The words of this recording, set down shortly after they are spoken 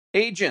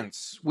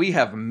Agents, we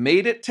have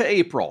made it to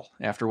April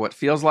after what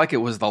feels like it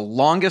was the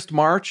longest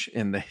March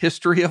in the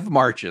history of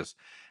Marches.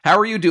 How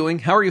are you doing?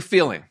 How are you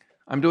feeling?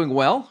 I'm doing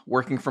well,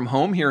 working from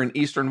home here in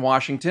Eastern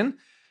Washington.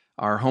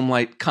 Our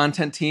HomeLight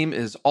content team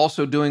is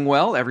also doing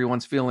well.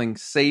 Everyone's feeling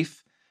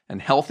safe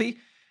and healthy,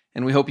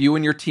 and we hope you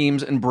and your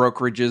teams and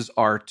brokerages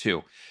are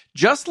too.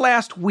 Just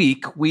last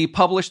week, we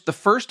published the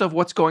first of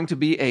what's going to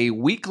be a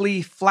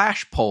weekly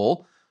flash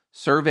poll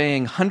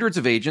surveying hundreds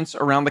of agents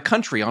around the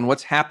country on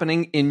what's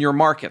happening in your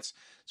markets.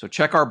 So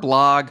check our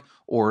blog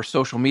or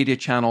social media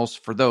channels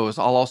for those.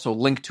 I'll also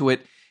link to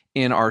it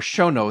in our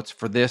show notes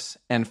for this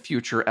and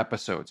future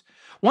episodes.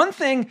 One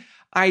thing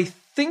I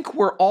think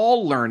we're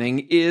all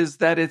learning is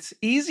that it's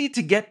easy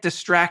to get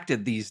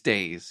distracted these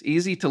days,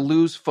 easy to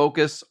lose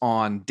focus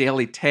on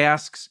daily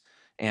tasks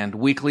and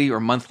weekly or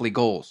monthly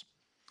goals.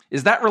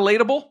 Is that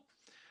relatable?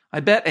 I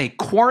bet a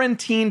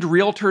quarantined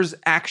realtor's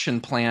action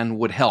plan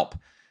would help.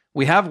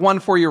 We have one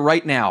for you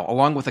right now,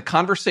 along with a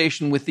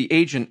conversation with the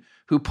agent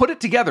who put it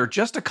together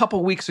just a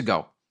couple weeks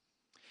ago.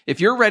 If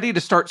you're ready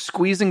to start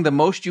squeezing the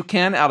most you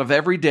can out of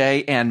every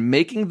day and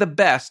making the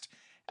best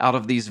out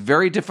of these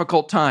very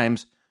difficult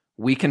times,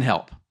 we can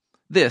help.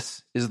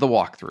 This is The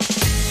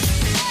Walkthrough.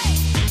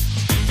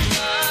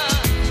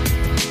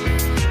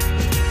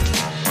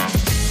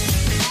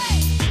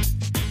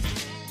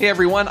 Hey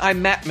everyone,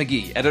 I'm Matt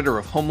McGee, editor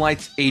of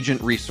HomeLight's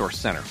Agent Resource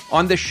Center.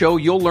 On this show,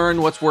 you'll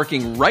learn what's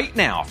working right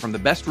now from the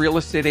best real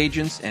estate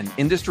agents and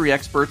industry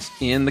experts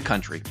in the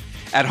country.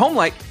 At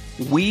HomeLight,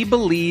 we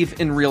believe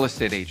in real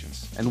estate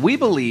agents, and we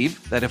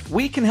believe that if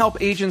we can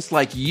help agents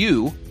like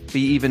you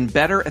be even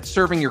better at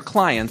serving your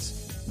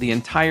clients, the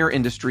entire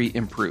industry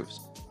improves.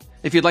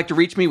 If you'd like to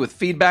reach me with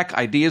feedback,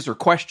 ideas, or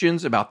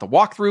questions about the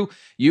walkthrough,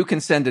 you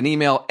can send an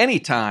email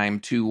anytime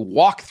to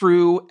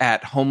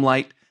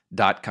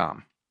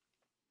walkthrough@homelight.com.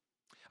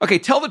 Okay,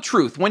 tell the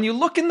truth. When you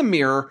look in the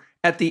mirror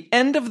at the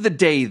end of the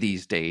day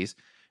these days,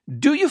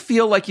 do you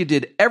feel like you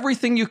did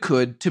everything you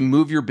could to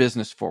move your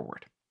business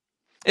forward?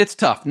 It's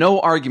tough, no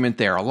argument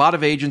there. A lot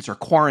of agents are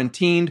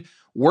quarantined,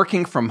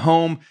 working from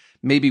home,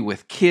 maybe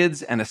with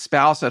kids and a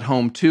spouse at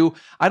home too.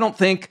 I don't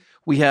think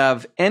we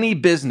have any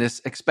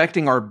business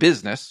expecting our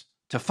business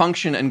to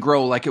function and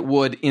grow like it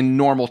would in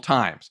normal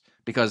times,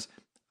 because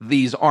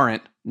these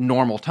aren't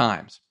normal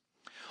times.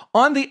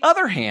 On the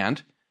other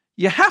hand,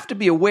 you have to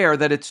be aware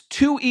that it's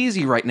too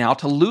easy right now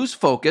to lose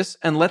focus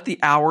and let the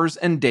hours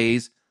and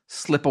days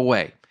slip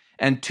away.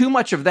 And too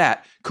much of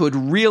that could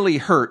really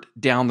hurt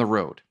down the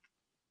road.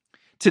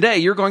 Today,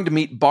 you're going to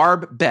meet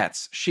Barb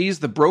Betts. She's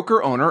the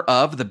broker owner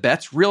of the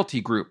Betts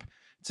Realty Group.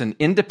 It's an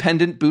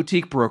independent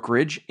boutique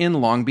brokerage in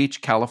Long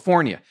Beach,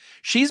 California.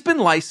 She's been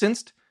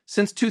licensed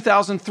since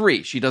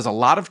 2003. She does a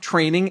lot of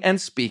training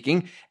and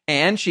speaking,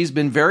 and she's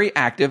been very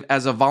active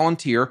as a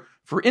volunteer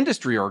for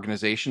industry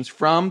organizations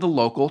from the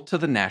local to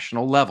the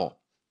national level.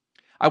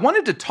 I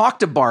wanted to talk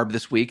to Barb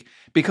this week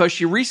because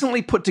she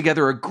recently put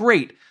together a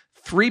great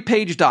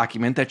 3-page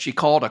document that she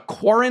called a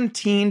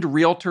Quarantined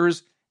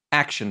Realtor's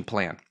Action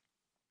Plan.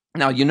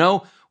 Now, you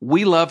know,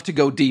 we love to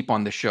go deep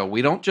on the show.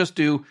 We don't just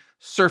do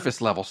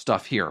surface level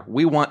stuff here.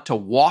 We want to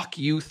walk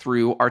you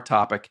through our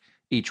topic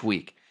each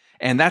week.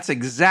 And that's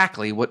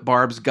exactly what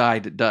Barb's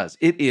guide does.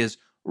 It is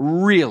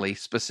really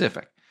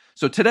specific.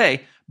 So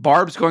today,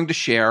 Barb's going to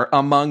share,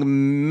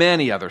 among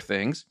many other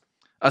things,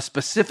 a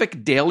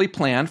specific daily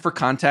plan for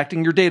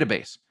contacting your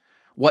database,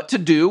 what to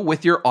do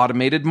with your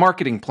automated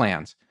marketing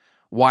plans,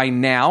 why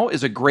now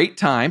is a great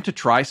time to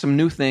try some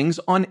new things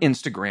on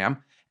Instagram,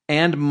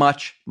 and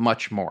much,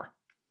 much more.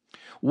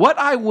 What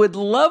I would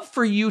love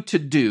for you to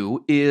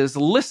do is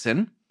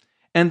listen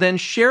and then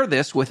share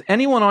this with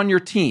anyone on your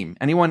team,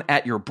 anyone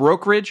at your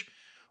brokerage,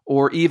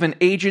 or even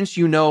agents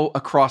you know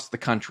across the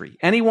country,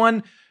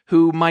 anyone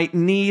who might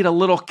need a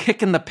little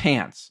kick in the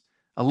pants,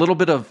 a little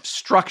bit of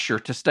structure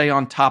to stay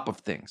on top of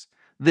things.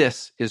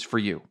 This is for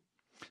you.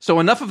 So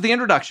enough of the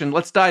introduction,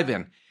 let's dive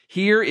in.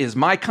 Here is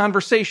my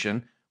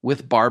conversation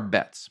with Barb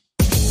Betts.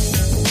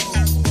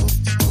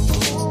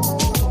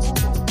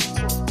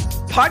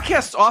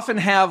 Podcasts often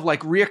have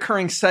like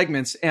reoccurring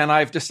segments, and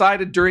I've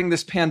decided during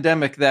this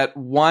pandemic that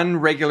one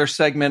regular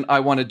segment I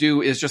want to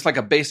do is just like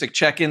a basic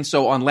check-in.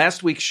 So on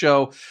last week's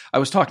show, I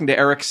was talking to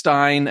Eric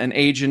Stein, an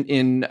agent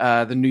in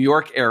the New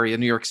York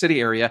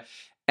City area,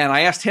 and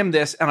I asked him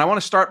this, and I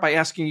want to start by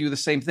asking you the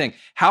same thing.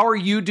 How are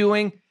you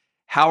doing?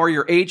 How are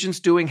your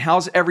agents doing?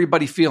 How's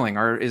everybody feeling?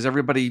 Is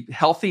everybody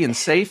healthy and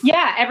safe?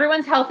 Yeah,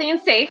 everyone's healthy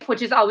and safe,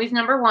 which is always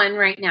number one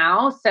right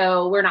now.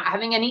 So we're not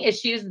having any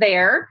issues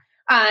there.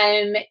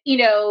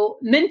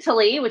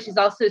 Mentally, which is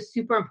also a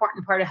super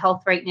important part of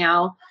health right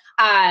now,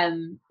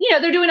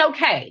 they're doing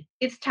okay.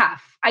 It's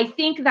tough. I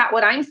think that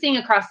what I'm seeing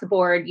across the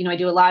board, I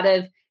do a lot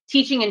of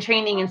teaching and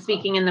training and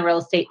speaking in the real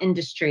estate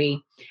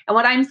industry. And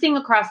what I'm seeing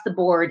across the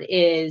board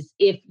is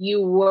if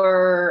you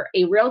were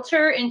a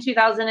realtor in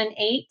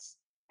 2008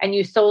 and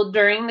you sold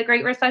during the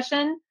Great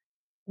Recession,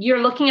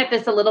 you're looking at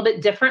this a little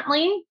bit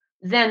differently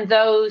than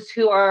those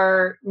who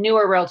are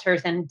newer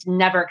realtors and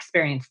never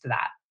experienced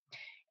that.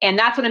 And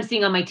that's what I'm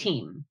seeing on my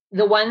team.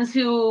 The ones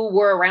who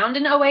were around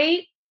in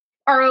 '08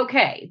 are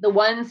okay. The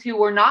ones who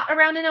were not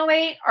around in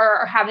 '08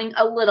 are having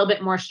a little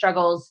bit more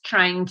struggles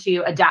trying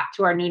to adapt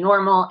to our new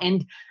normal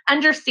and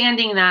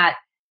understanding that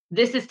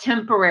this is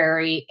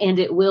temporary and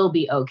it will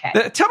be okay.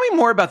 Tell me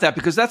more about that,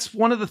 because that's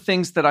one of the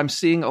things that I'm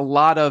seeing a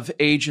lot of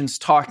agents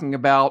talking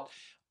about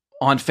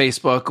on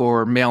Facebook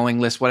or mailing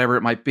lists, whatever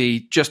it might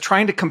be, just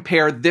trying to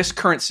compare this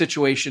current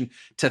situation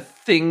to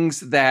things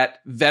that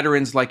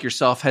veterans like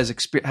yourself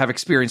have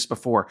experienced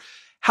before.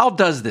 How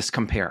does this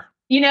compare?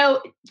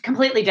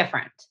 Completely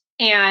different.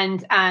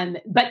 And,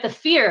 but the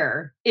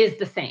fear is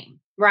the same,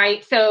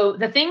 right? So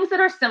the things that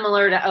are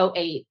similar to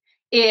 '08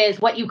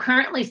 is what you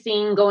currently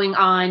seeing going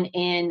on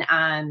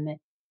in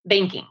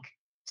banking.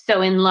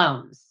 So in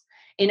loans.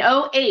 In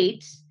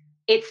 '08,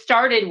 it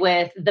started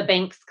with the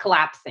banks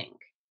collapsing.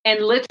 And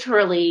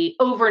literally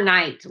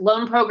overnight,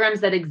 loan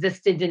programs that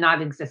existed did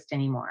not exist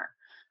anymore.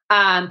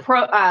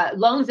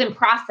 Loans in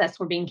process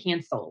were being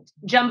canceled.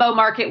 Jumbo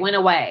market went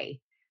away.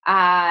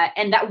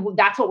 And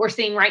that's what we're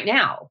seeing right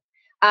now.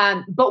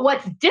 But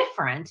what's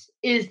different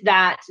is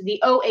that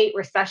the '08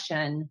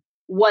 recession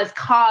was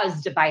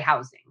caused by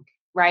housing,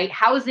 right?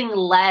 Housing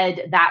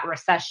led that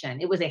recession.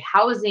 It was a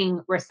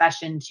housing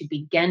recession to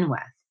begin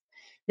with.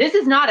 This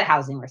is not a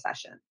housing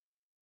recession.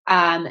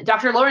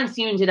 Dr. Lawrence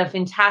Yun did a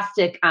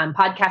fantastic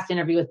podcast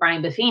interview with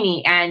Brian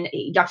Buffini, and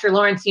Dr.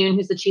 Lawrence Yun,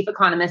 who's the chief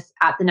economist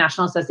at the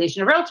National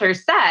Association of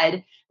Realtors,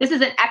 said this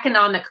is an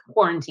economic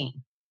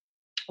quarantine.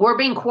 We're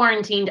being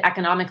quarantined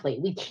economically.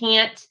 We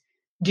can't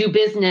do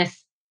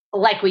business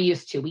like we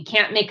used to. We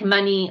can't make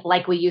money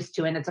like we used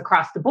to, and it's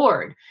across the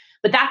board.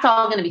 But that's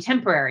all going to be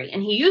temporary.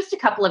 And he used a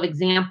couple of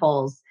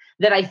examples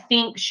that I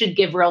think should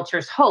give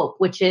realtors hope,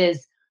 which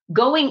is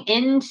going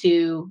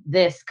into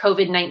this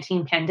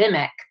COVID-19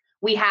 pandemic,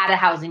 we had a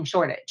housing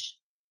shortage.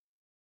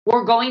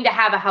 We're going to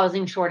have a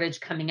housing shortage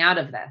coming out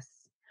of this.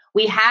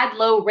 We had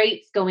low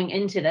rates going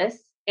into this,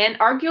 and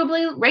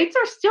arguably rates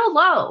are still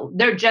low.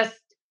 They're just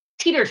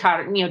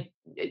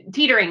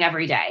teetering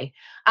every day.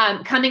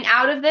 Coming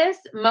out of this,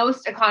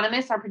 most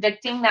economists are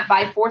predicting that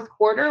by fourth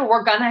quarter,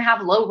 we're going to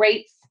have low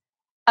rates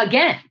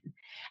again.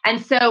 And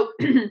so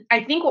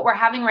I think what we're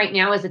having right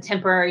now is a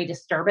temporary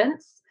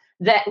disturbance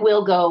that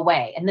will go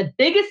away. And the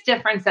biggest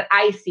difference that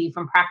I see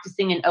from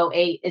practicing in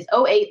 '08 is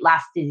 '08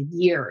 lasted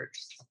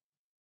years.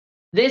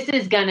 This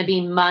is going to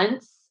be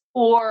months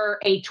or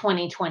a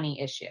 2020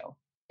 issue.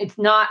 It's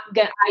not,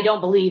 I don't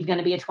believe, going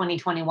to be a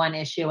 2021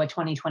 issue, a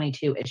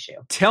 2022 issue.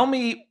 Tell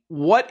me,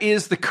 what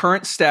is the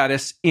current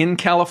status in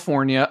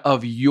California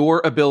of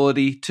your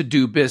ability to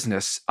do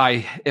business?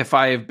 If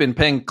I have been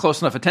paying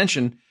close enough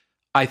attention,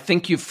 I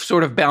think you've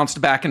sort of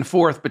bounced back and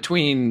forth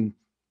between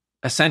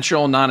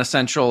essential,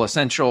 non-essential,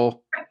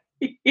 essential.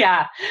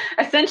 Yeah.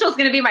 Essential is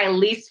going to be my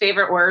least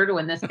favorite word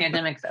when this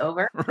pandemic's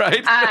over.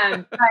 Right.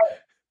 But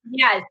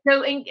yeah.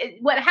 So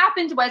what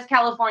happened was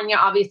California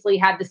obviously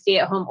had the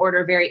stay-at-home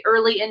order very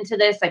early into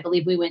this. I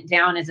believe we went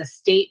down as a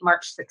state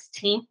March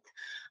 16th.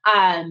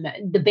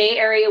 The Bay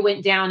Area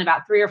went down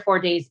about 3 or 4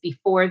 days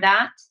before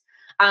that.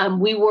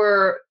 We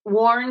were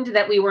warned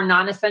that we were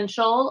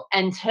non-essential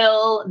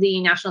until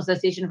the National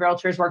Association of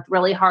Realtors worked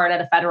really hard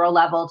at a federal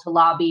level to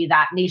lobby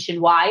that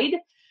nationwide.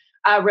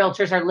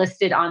 Realtors are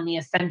listed on the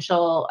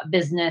essential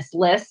business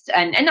list,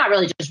 and not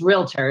really just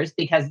realtors,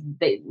 because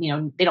they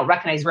don't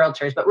recognize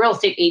realtors, but real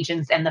estate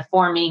agents, and the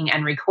forming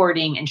and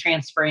recording and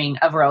transferring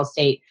of real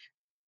estate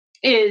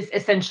is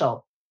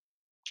essential.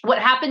 What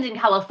happened in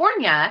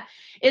California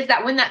is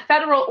that when that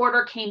federal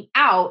order came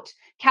out,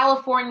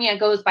 California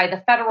goes by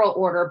the federal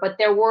order, but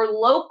there were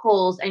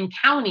locals and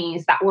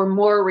counties that were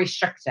more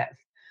restrictive.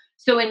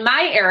 So in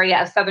my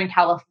area of Southern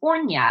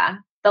California,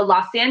 the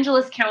Los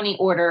Angeles County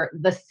order,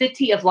 the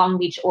City of Long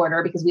Beach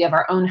order, because we have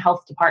our own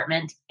health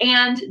department,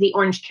 and the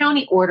Orange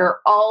County order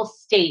all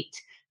state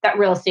that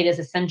real estate is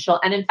essential.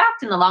 And in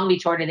fact, in the Long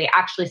Beach order, they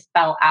actually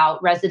spell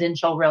out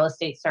residential real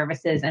estate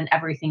services and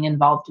everything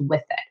involved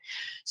with it.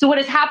 So what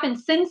has happened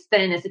since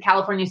then is the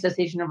California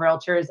Association of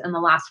Realtors in the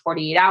last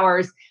 48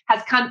 hours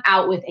has come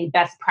out with a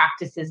best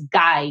practices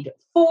guide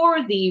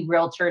for the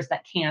realtors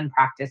that can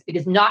practice,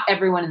 because not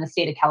everyone in the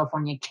state of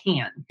California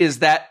can. Is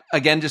that,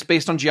 again, just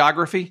based on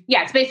geography?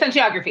 Yeah, it's based on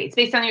geography. It's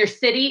based on your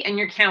city and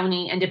your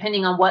county, and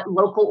depending on what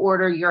local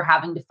order you're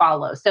having to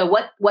follow. So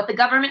what the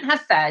government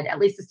has said, at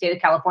least the state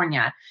of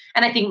California,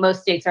 and I think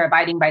most states are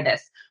abiding by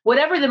this,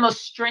 whatever the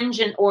most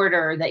stringent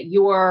order that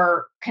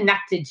you're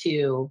connected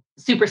to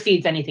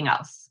supersedes anything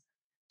else.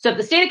 So if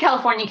the state of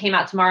California came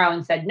out tomorrow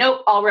and said,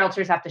 nope, all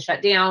realtors have to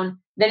shut down,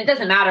 then it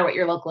doesn't matter what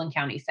your local and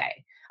county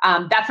say.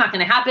 That's not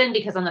going to happen,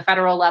 because on the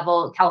federal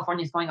level,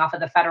 California is going off of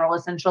the federal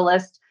essential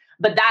list.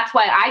 But that's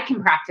why I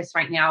can practice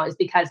right now, is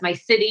because my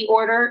city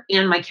order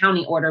and my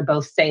county order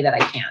both say that I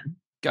can.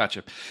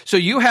 Gotcha. So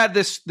you had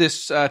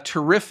this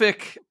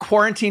terrific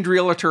quarantined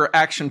realtor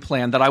action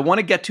plan that I want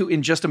to get to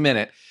in just a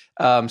minute.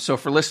 So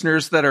for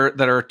listeners that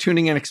are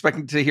tuning in,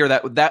 expecting to hear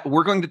that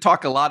we're going to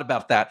talk a lot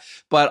about that.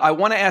 But I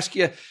want to ask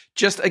you,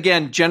 just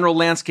again, general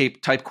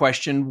landscape type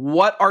question.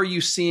 What are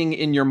you seeing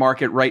in your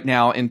market right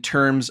now in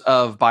terms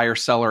of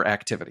buyer-seller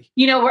activity?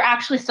 We're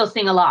actually still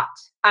seeing a lot.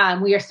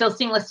 We are still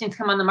seeing listings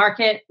come on the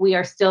market. We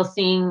are still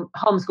seeing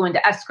homes go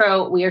into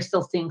escrow. We are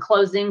still seeing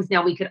closings.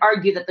 Now, we could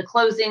argue that the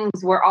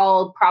closings were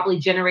all probably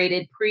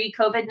generated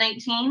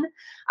pre-COVID-19,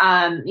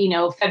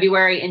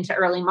 February into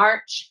early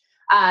March.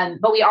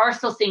 But we are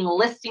still seeing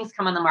listings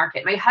come on the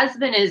market. My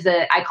husband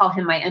I call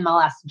him my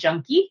MLS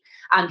junkie.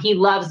 He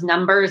loves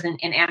numbers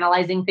and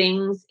analyzing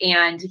things.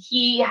 And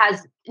he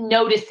has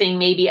noticing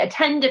maybe a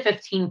 10 to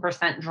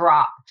 15%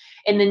 drop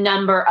in the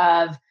number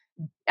of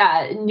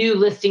new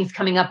listings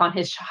coming up on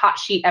his hot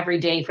sheet every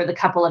day for the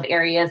couple of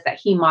areas that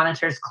he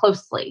monitors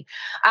closely.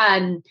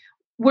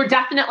 We're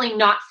definitely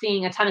not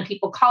seeing a ton of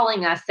people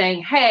calling us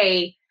saying,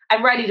 hey,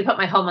 I'm ready to put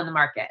my home on the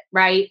market,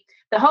 right?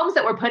 The homes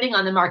that we're putting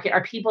on the market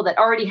are people that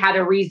already had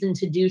a reason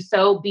to do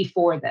so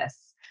before this.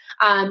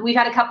 We've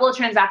had a couple of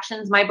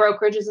transactions. My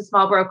brokerage is a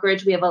small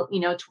brokerage. We have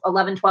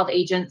 11, 12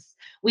 agents.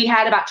 We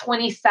had about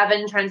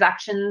 27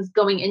 transactions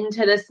going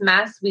into this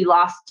mess. We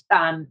lost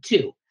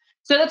 2.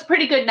 So that's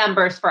pretty good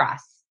numbers for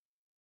us.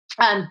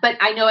 But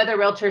I know other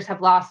realtors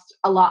have lost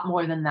a lot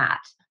more than that.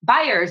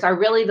 Buyers are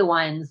really the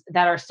ones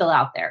that are still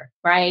out there,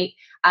 right?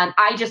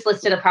 I just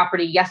listed a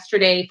property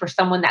yesterday for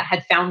someone that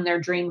had found their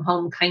dream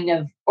home kind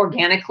of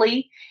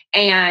organically,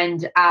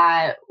 and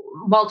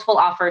multiple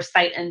offers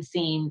sight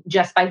unseen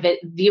just by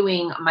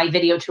viewing my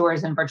video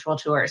tours and virtual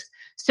tours.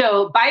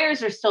 So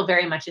buyers are still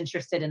very much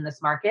interested in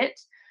this market.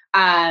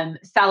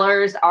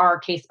 Sellers are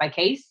case by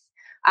case,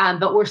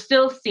 but we're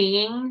still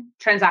seeing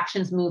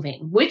transactions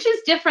moving, which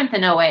is different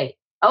than '08.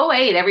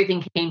 '08,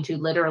 everything came to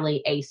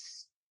literally a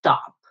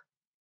stop,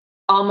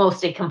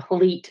 almost a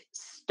complete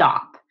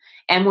stop.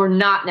 And we're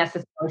not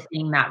necessarily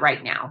seeing that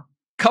right now.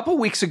 A couple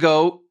weeks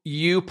ago,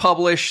 you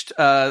published,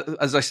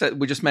 as I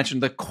said, we just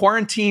mentioned, the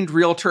Quarantined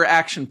Realtor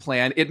Action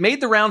Plan. It made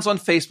the rounds on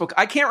Facebook.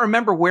 I can't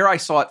remember where I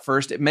saw it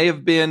first. It may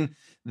have been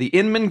the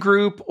Inman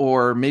Group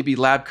or maybe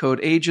Lab Code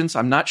Agents.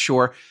 I'm not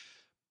sure.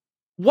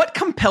 What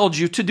compelled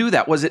you to do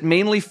that? Was it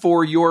mainly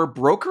for your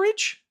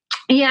brokerage?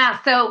 Yeah.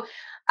 So,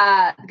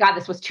 God,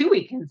 this was 2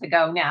 weekends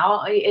ago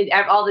now.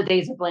 All the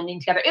days are blending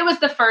together. It was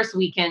the first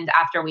weekend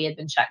after we had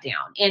been shut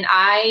down. And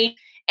I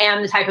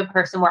am the type of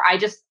person where I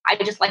just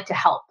like to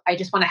help. I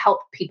just want to help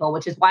people,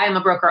 which is why I'm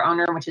a broker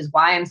owner, which is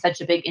why I'm such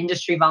a big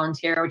industry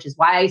volunteer, which is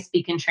why I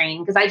speak and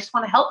train, because I just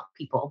want to help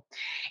people.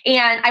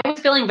 And I was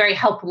feeling very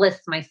helpless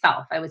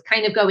myself. I was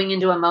kind of going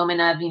into a moment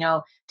of,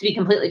 to be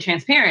completely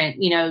transparent,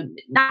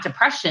 not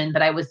depression,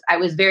 but I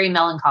was very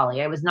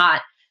melancholy. I was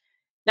not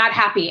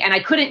happy, and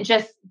I couldn't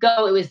just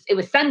go. It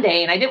was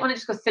Sunday, and I didn't want to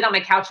just go sit on my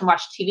couch and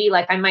watch TV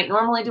like I might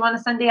normally do on a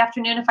Sunday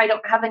afternoon if I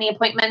don't have any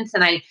appointments.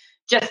 And I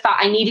just thought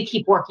I need to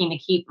keep working to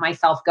keep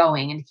myself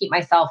going and to keep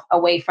myself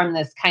away from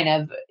this kind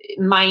of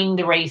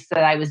mind race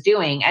that I was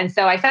doing. And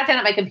so I sat down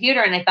at my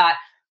computer and I thought,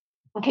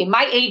 okay,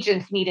 my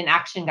agents need an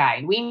action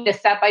guide. We need a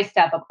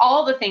step-by-step of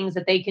all the things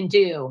that they can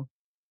do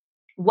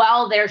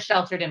while they're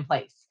sheltered in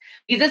place.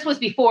 Because this was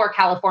before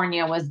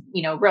California was,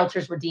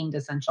 realtors were deemed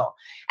essential.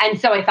 And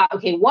so I thought,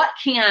 okay, what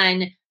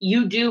can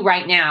you do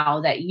right now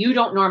that you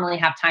don't normally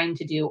have time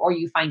to do, or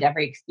you find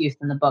every excuse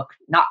in the book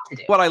not to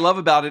do? What I love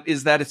about it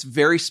is that it's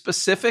very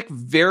specific,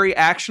 very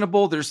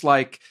actionable. There's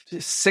like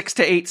 6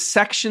 to 8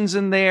 sections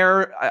in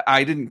there.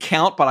 I didn't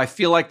count, but I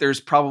feel like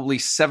there's probably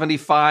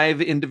 75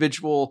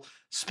 individual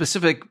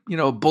specific,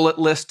 bullet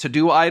list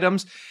to-do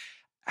items.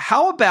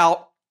 How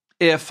about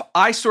if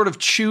I sort of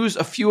choose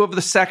a few of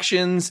the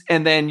sections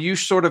and then you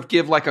sort of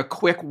give like a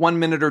quick 1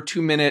 minute or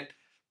 2 minute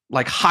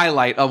like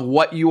highlight of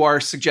what you are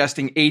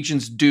suggesting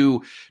agents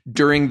do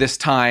during this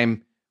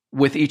time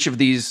with each of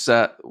these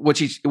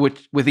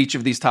with each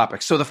of these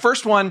topics. So the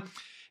first one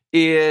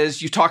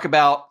is you talk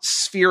about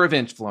sphere of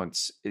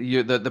influence,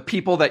 the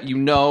people that you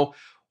know.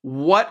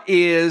 What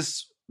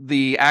is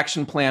the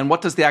action plan?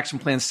 What does the action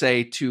plan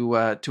say to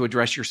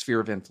address your sphere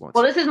of influence?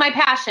 Well, this is my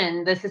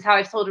passion. This is how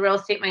I've sold real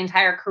estate my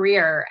entire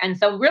career. And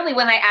so really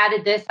when I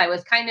added this, I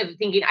was kind of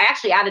thinking, I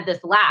actually added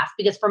this last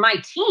because for my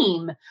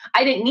team,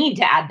 I didn't need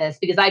to add this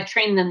because I've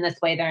trained them this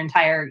way their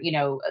entire,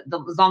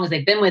 as long as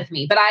they've been with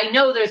me. But I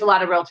know there's a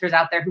lot of realtors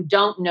out there who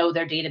don't know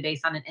their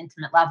database on an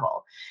intimate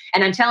level.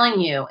 And I'm telling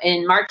you,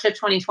 in March of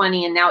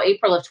 2020 and now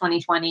April of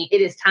 2020,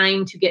 it is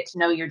time to get to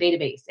know your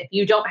database. If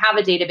you don't have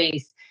a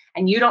database,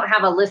 and you don't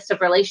have a list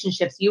of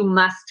relationships, you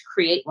must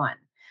create one.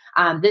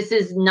 This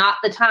is not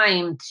the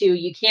time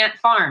you can't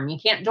farm, you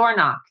can't door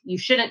knock, you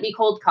shouldn't be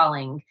cold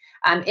calling.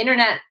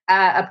 Internet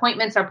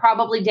appointments are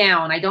probably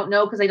down. I don't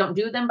know because I don't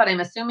do them, but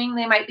I'm assuming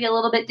they might be a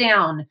little bit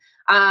down.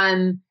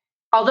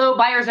 Although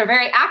buyers are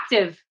very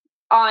active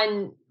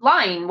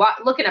online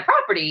looking at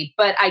property,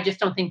 but I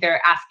just don't think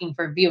they're asking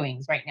for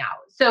viewings right now.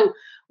 So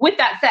with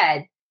that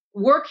said,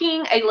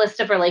 working a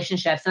list of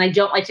relationships, and I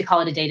don't like to call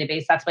it a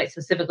database. That's why it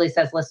specifically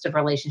says list of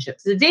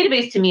relationships. The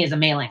database to me is a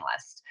mailing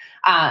list.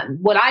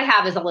 What I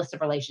have is a list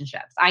of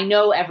relationships. I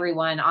know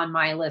everyone on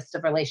my list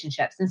of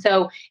relationships. And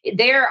so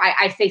there,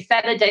 I say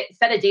set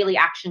a daily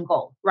action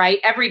goal, right?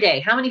 Every day.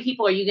 How many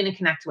people are you going to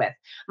connect with?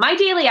 My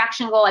daily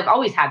action goal, I've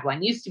always had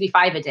one, used to be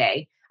 5 a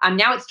day.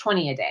 Now it's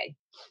 20 a day.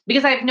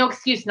 because I have no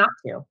excuse not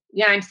to.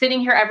 Yeah, I'm sitting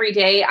here every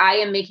day. I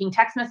am making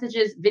text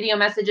messages, video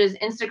messages,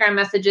 Instagram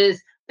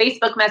messages,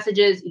 Facebook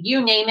messages,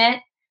 you name it.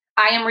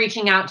 I am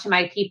reaching out to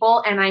my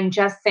people and I'm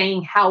just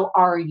saying, how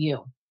are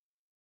you?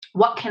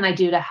 What can I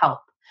do to help?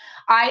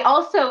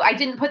 I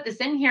didn't put this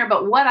in here,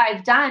 but what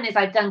I've done is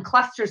I've done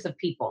clusters of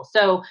people.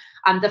 So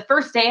the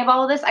first day of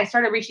all of this, I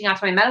started reaching out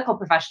to my medical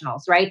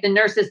professionals, right? The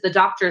nurses, the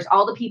doctors,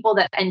 all the people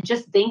and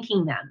just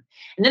thanking them.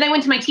 And then I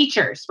went to my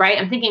teachers, right?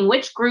 I'm thinking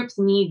which groups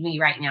need me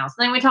right now. So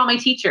then I went to all my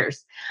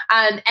teachers.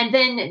 And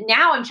then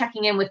now I'm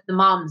checking in with the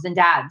moms and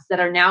dads that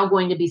are now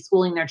going to be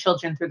schooling their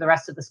children through the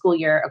rest of the school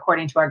year,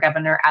 according to our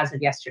governor as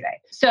of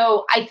yesterday.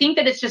 So I think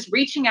that it's just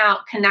reaching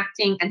out,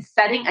 connecting, and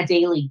setting a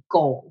daily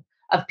goal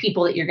of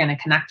people that you're going to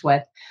connect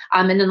with.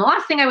 And then the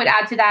last thing I would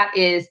add to that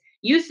is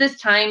use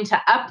this time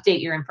to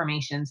update your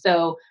information.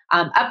 So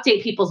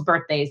update people's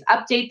birthdays,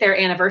 update their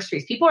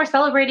anniversaries. People are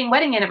celebrating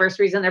wedding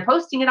anniversaries and they're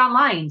posting it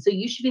online. So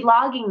you should be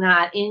logging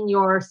that in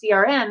your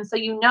CRM so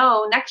you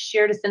know next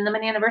year to send them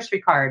an anniversary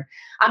card.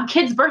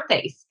 Kids'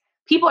 birthdays.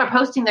 People are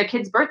posting their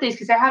kids' birthdays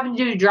because they're having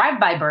to do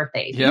drive-by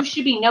birthdays. Yep. You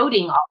should be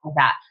noting all of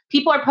that.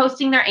 People are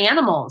posting their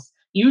animals.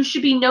 You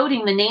should be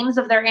noting the names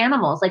of their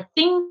animals, like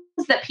things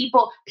that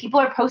people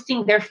are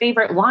posting their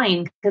favorite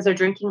wine because they're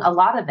drinking a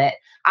lot of it.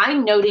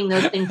 I'm noting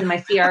those things in my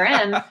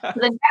CRM. So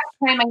the next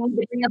time I need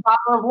to bring a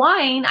bottle of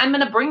wine, I'm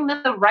going to bring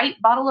them the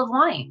right bottle of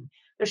wine.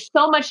 There's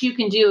so much you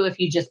can do if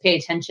you just pay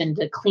attention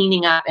to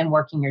cleaning up and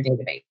working your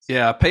database.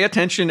 Yeah, pay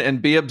attention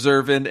and be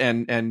observant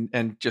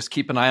and just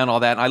keep an eye on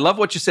all that. And I love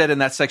what you said in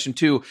that section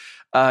too.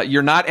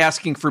 You're not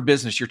asking for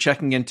business. You're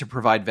checking in to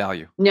provide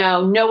value.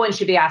 No one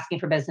should be asking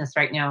for business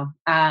right now.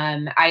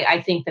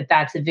 I think that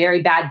that's a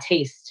very bad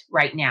taste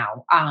right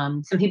now.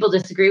 Some people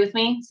disagree with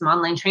me. Some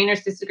online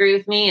trainers disagree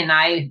with me, and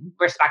I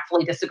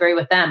respectfully disagree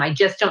with them. I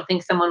just don't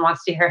think someone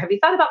wants to hear, have you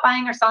thought about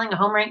buying or selling a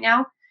home right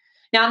now?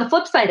 Now, on the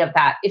flip side of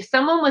that, if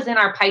someone was in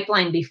our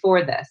pipeline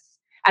before this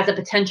as a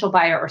potential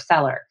buyer or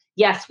seller,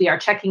 yes, we are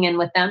checking in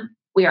with them.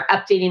 We are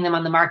updating them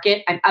on the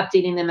market. I'm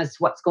updating them as to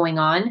what's going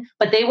on,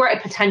 but they were a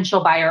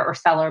potential buyer or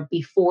seller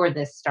before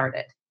this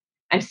started.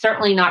 I'm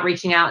certainly not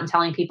reaching out and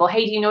telling people,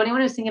 hey, do you know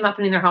anyone who's thinking about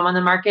putting their home on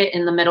the market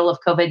in the middle of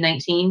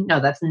COVID-19? No,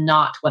 that's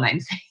not what I'm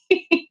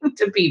saying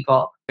to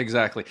people.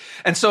 Exactly.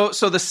 And so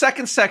the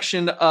second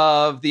section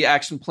of the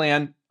action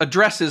plan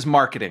addresses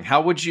marketing.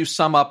 How would you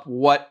sum up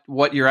what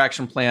your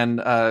action plan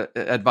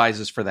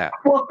advises for that?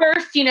 Well,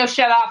 first,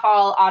 shut off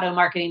all auto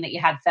marketing that you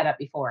had set up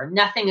before.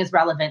 Nothing is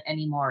relevant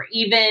anymore.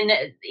 Even,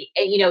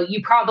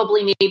 you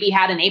probably maybe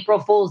had an April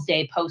Fool's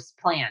Day post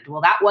planned.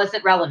 Well, that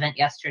wasn't relevant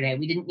yesterday.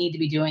 We didn't need to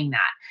be doing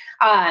that.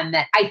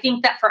 I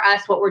think that for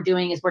us, what we're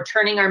doing is we're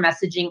turning our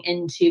messaging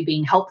into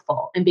being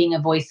helpful and being a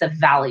voice of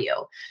value.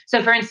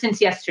 So for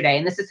instance, yesterday,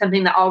 and this is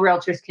something that all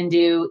realtors can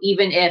do,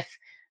 even if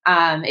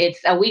it's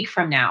a week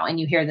from now and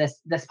you hear this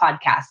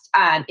podcast,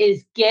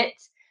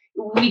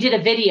 we did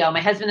a video.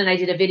 My husband and I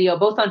did a video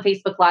both on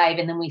Facebook Live,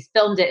 and then we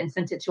filmed it and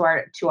sent it to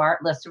our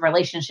list of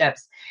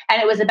relationships.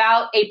 And it was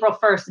about April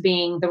 1st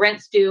being the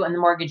rent's due and the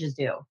mortgage is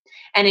due.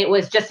 And it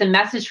was just a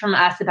message from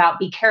us about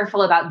be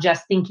careful about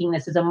just thinking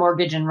this is a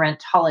mortgage and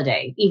rent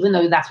holiday, even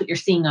though that's what you're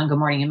seeing on Good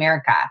Morning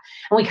America.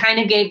 And we kind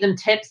of gave them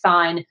tips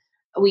on,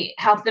 we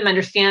helped them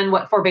understand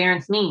what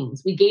forbearance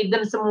means. We gave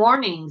them some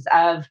warnings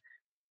of,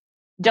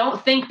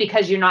 don't think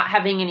because you're not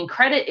having any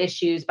credit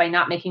issues by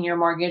not making your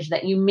mortgage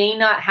that you may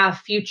not have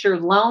future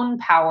loan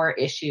power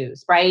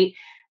issues, right?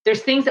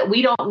 There's things that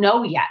we don't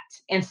know yet.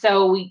 And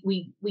so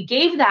we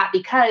gave that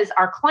because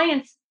our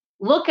clients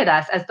look at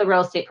us as the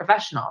real estate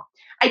professional.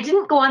 I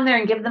didn't go on there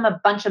and give them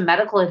a bunch of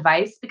medical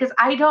advice because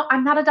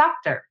I'm not a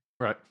doctor.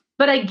 Right.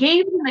 But I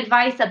gave them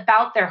advice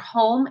about their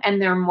home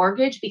and their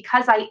mortgage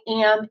because I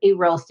am a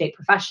real estate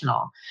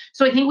professional.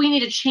 So I think we need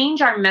to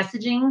change our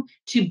messaging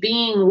to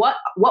being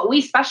what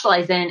we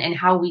specialize in and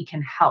how we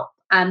can help.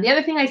 The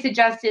other thing I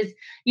suggest is,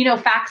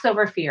 facts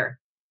over fear.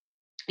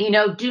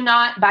 Do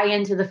not buy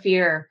into the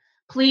fear.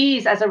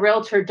 Please, as a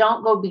realtor,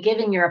 don't go be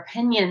giving your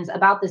opinions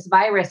about this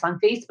virus on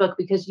Facebook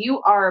because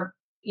you are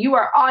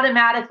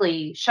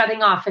automatically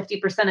shutting off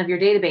 50% of your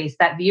database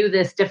that view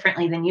this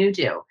differently than you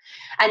do.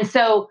 And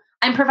so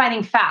I'm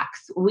providing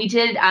facts. We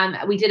did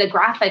a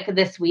graphic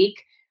this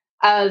week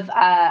of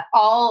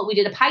we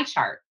did a pie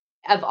chart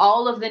of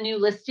all of the new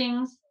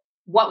listings,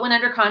 what went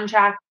under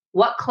contract,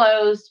 what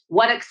closed,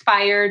 what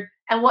expired,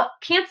 and what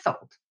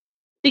canceled.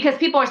 Because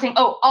people are saying,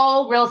 oh,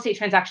 all real estate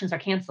transactions are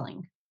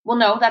canceling. Well,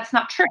 no, that's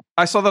not true.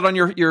 I saw that on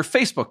your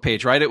Facebook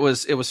page, right? It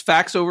was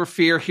facts over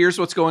fear. Here's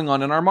what's going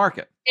on in our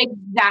market.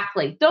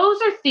 Exactly.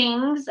 Those are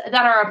things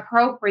that are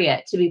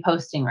appropriate to be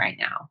posting right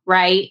now,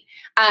 right?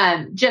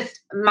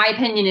 Just my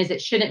opinion is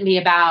it shouldn't be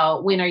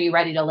about when are you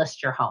ready to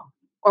list your home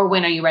or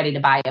when are you ready to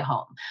buy a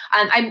home.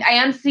 I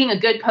am seeing a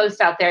good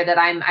post out there that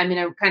I'm in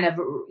a kind of,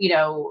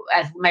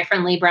 as my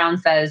friend Lee Brown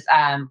says,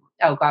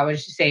 what did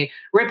she say?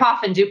 Rip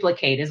off and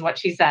duplicate is what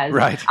she says.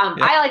 Right. Yep.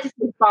 I like to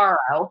say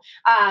borrow.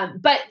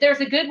 But there's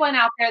a good one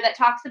out there that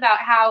talks about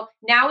how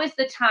now is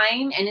the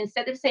time. And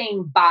instead of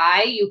saying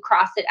buy, you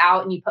cross it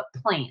out and you put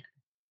plan.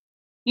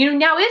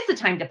 Now is the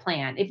time to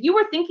plan. If you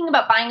were thinking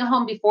about buying a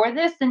home before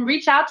this, then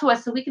reach out to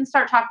us so we can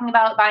start talking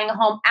about buying a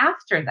home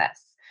after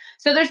this.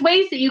 So there's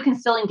ways that you can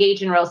still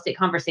engage in real estate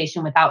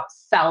conversation without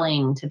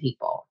selling to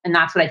people. And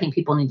that's what I think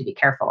people need to be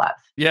careful of.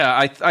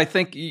 Yeah, I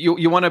think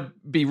you want to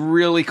be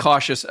really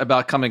cautious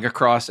about coming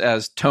across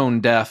as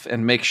tone deaf,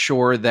 and make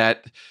sure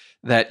that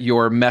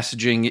your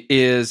messaging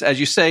is, as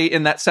you say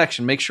in that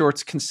section, make sure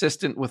it's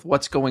consistent with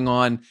what's going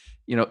on,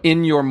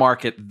 in your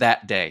market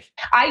that day.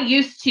 I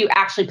used to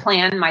actually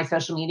plan my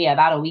social media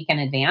about a week in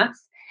advance,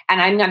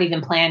 and I'm not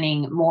even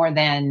planning more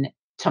than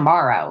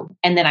tomorrow.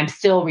 And then I'm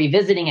still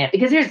revisiting it,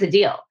 because here's the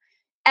deal.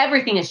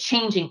 Everything is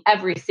changing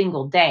every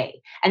single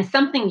day. And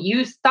something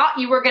you thought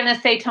you were going to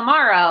say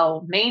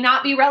tomorrow may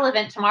not be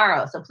relevant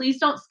tomorrow. So please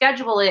don't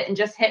schedule it and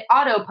just hit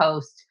auto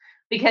post,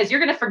 because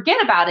you're going to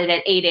forget about it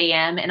at 8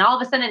 a.m. And all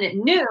of a sudden at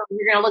noon,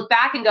 you're going to look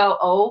back and go,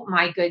 oh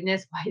my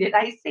goodness, why did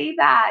I say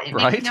that? It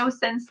Right? makes no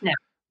sense now.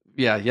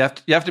 Yeah,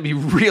 you have to be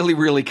really,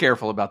 really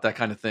careful about that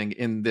kind of thing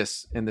in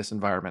this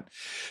environment.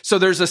 So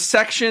there's a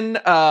section,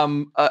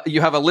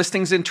 you have a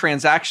listings and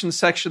transactions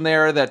section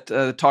there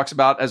that talks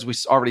about, as we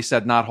already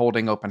said, not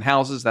holding open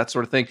houses, that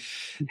sort of thing.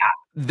 Yeah.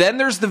 Then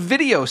there's the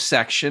video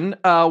section.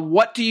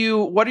 What are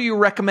you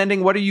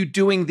recommending? What are you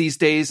doing these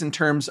days in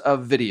terms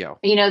of video?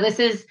 This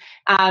is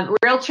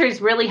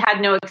realtors really had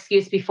no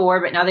excuse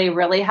before, but now they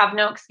really have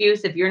no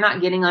excuse. If you're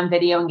not getting on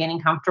video and getting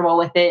comfortable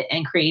with it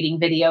and creating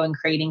video and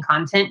creating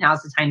content,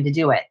 now's the time to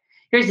do it.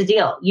 Here's the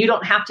deal. You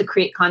don't have to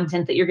create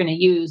content that you're going to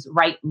use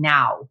right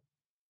now,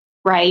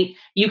 right?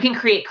 You can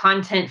create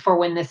content for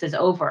when this is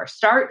over.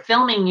 Start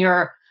filming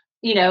your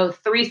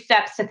 3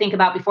 steps to think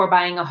about before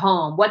buying a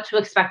home, what to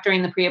expect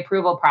during the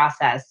pre-approval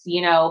process,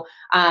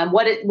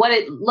 what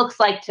it looks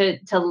like to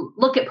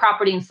look at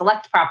property and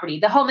select property,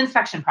 the home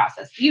inspection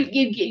process.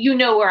 You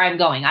know where I'm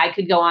going. I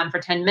could go on for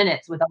 10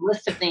 minutes with a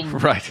list of things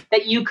right.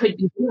 that you could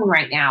be doing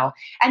right now.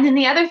 And then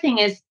the other thing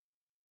is,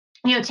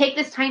 take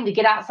this time to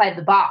get outside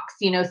the box.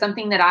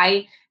 Something that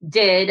I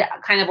did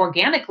kind of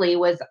organically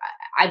was,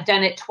 I've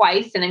done it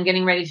twice and I'm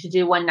getting ready to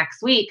do one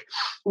next week,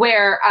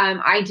 where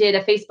I did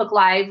a Facebook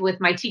Live with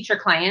my teacher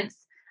clients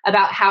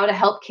about how to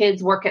help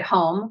kids work at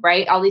home,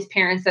 right? All these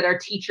parents that are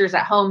teachers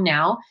at home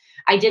now.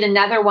 I did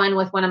another one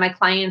with one of my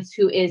clients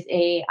who is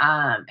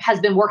has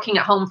been working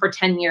at home for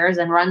 10 years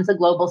and runs a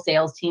global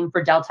sales team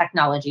for Dell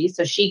Technologies.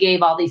 So she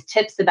gave all these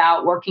tips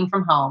about working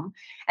from home.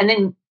 And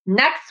then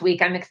next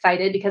week, I'm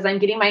excited because I'm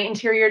getting my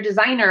interior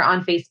designer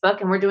on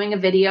Facebook, and we're doing a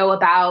video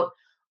about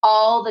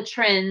all the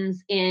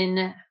trends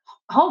in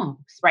homes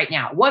right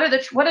now. What are the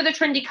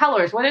trendy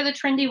colors? What are the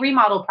trendy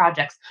remodel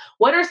projects?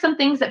 What are some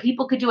things that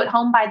people could do at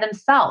home by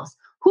themselves?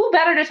 Who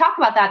better to talk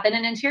about that than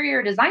an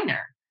interior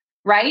designer,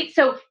 right?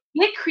 So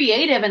get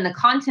creative in the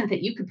content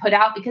that you could put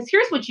out, because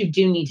here's what you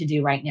do need to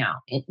do right now,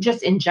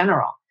 just in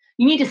general.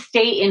 You need to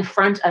stay in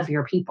front of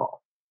your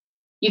people.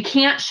 You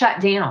can't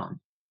shut down.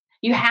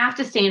 You have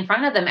to stay in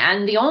front of them.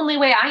 And the only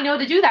way I know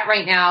to do that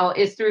right now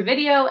is through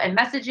video and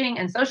messaging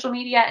and social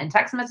media and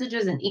text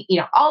messages and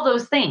all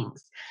those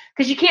things,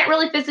 because you can't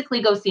really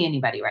physically go see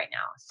anybody right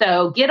now.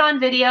 So get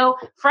on video,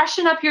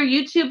 freshen up your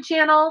YouTube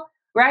channel,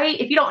 right?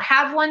 If you don't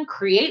have one,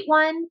 create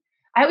one.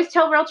 I always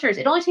tell realtors,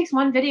 it only takes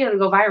one video to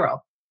go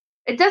viral.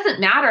 It doesn't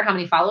matter how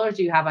many followers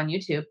you have on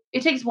YouTube.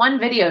 It takes one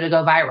video to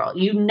go viral.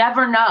 You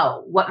never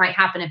know what might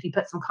happen if you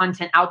put some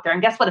content out there.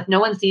 And guess what? If no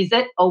one sees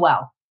it, oh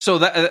well. So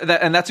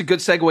that's a good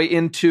segue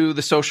into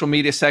the social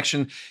media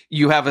section.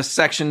 You have a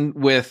section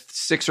with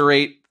 6 or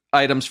 8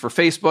 items for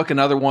Facebook,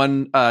 another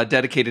one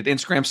dedicated to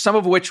Instagram, some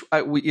of which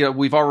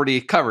we've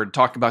already covered,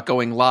 talking about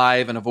going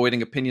live and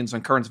avoiding opinions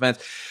on current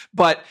events.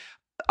 But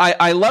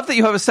I love that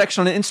you have a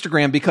section on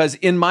Instagram, because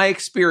in my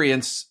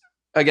experience,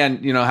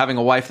 again, having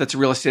a wife that's a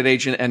real estate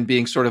agent and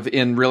being sort of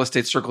in real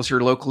estate circles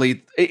here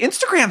locally,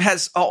 Instagram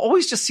has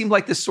always just seemed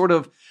like this sort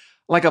of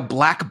like a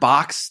black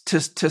box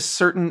to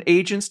certain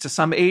agents, to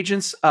some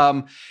agents.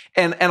 And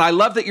I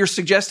love that you're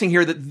suggesting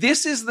here that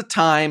this is the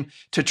time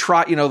to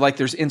try, like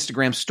there's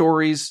Instagram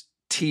stories,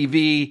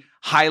 TV,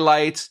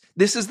 highlights.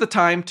 This is the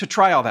time to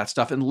try all that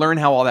stuff and learn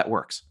how all that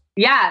works.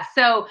 Yeah.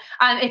 So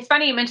it's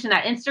funny you mentioned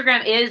that.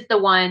 Instagram is the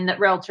one that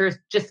realtors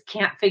just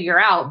can't figure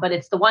out, but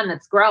it's the one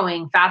that's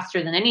growing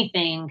faster than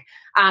anything,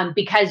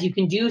 because you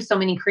can do so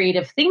many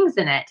creative things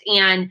in it.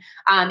 And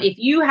if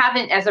you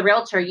haven't, as a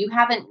realtor, you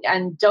haven't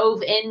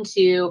dove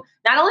into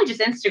not only just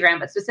Instagram,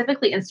 but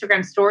specifically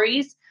Instagram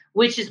stories,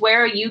 which is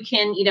where you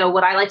can,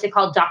 what I like to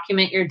call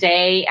document your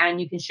day,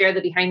 and you can share the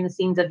behind the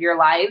scenes of your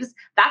lives.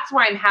 That's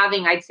where I'm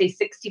having, I'd say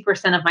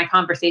 60% of my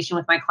conversation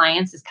with my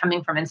clients is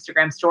coming from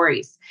Instagram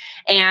stories.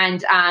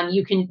 And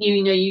you can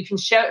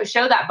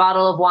show that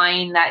bottle of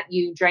wine that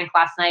you drank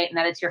last night and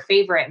that it's your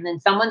favorite. And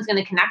then someone's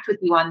going to connect with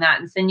you on that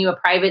and send you a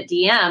private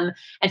DM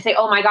and say,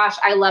 oh my gosh,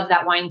 I love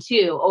that wine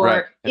too. Or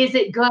right. Is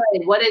it good?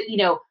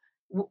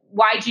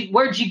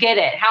 Where'd you get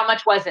it? How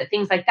much was it?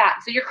 Things like that.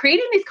 So you're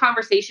creating these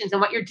conversations,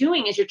 and what you're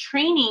doing is you're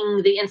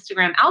training the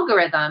Instagram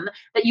algorithm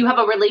that you have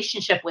a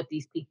relationship with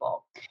these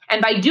people.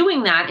 And by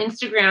doing that,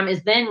 Instagram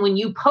is then, when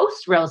you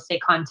post real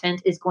estate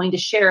content, is going to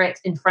share it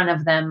in front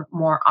of them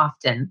more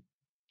often.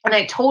 And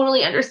I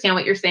totally understand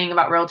what you're saying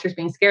about realtors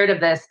being scared of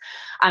this.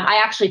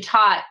 I actually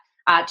taught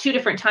 2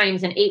 different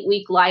times an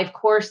 8-week live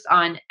course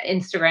on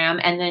Instagram.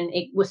 And then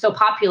it was so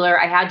popular,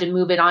 I had to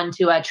move it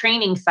onto a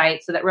training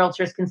site so that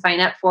realtors can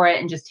sign up for it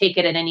and just take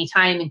it at any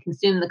time and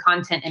consume the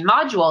content in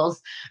modules,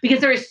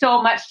 because there is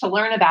so much to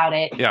learn about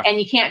it. Yeah.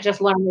 And you can't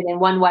just learn it in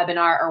one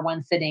webinar or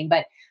one sitting.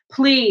 But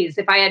please,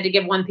 if I had to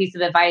give one piece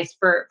of advice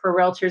for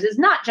realtors, is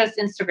not just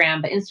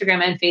Instagram, but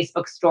Instagram and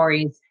Facebook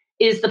stories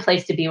is the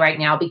place to be right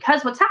now,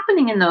 because what's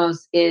happening in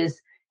those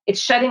is it's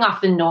shutting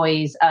off the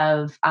noise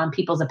of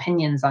people's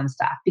opinions on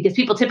stuff, because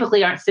people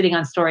typically aren't sitting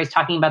on stories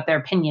talking about their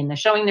opinion. They're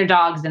showing their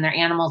dogs and their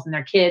animals and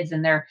their kids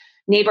and their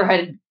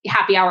neighborhood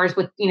happy hours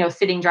with,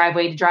 sitting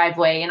driveway to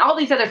driveway and all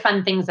these other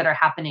fun things that are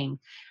happening.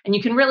 And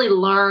you can really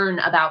learn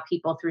about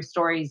people through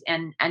stories.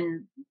 And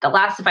the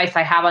last advice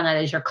I have on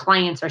that is your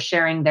clients are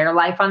sharing their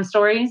life on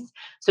stories.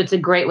 So it's a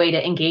great way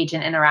to engage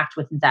and interact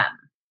with them.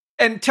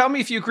 And tell me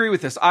if you agree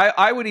with this.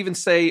 I would even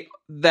say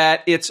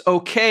that it's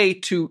okay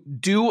to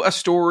do a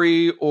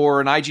story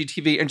or an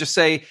IGTV and just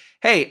say,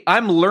 hey,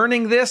 I'm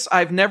learning this.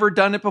 I've never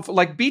done it before.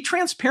 Like, be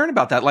transparent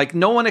about that. Like,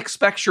 no one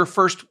expects your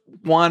first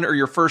one or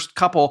your first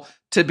couple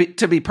to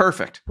be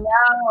perfect.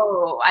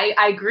 No,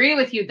 I agree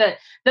with you.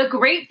 The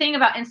great thing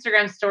about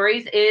Instagram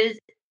stories is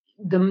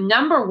the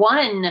number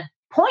one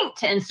point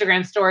to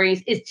Instagram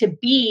stories is to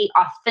be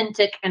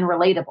authentic and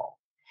relatable.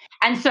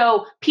 And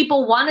so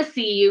people want to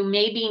see you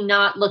maybe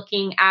not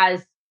looking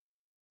as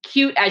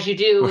cute as you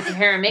do with your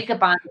hair and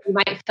makeup on. You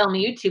might film a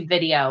YouTube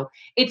video.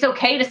 It's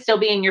okay to still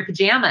be in your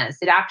pajamas.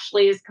 It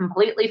actually is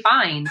completely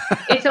fine.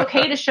 It's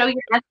okay to show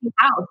your messy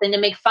house and to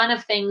make fun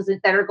of things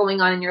that are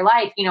going on in your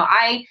life.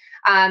 I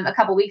a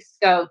couple weeks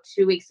ago,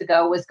 2 weeks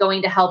ago, was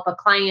going to help a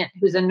client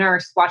who's a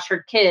nurse watch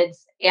her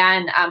kids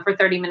and for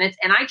 30 minutes.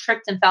 And I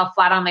tripped and fell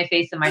flat on my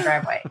face in my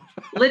driveway.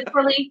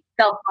 Literally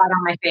fell flat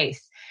on my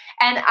face.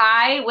 And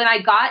I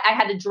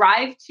had to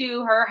drive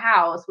to her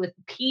house with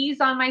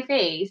peas on my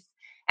face.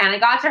 And I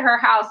got to her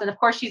house, and of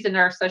course she's a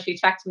nurse, so she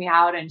checked me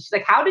out and she's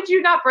like, how did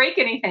you not break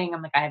anything?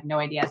 I'm like, I have no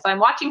idea. So I'm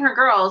watching her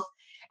girls.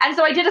 And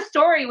so I did a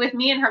story with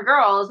me and her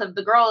girls of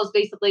the girls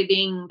basically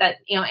being that,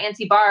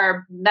 Auntie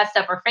Barb messed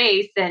up her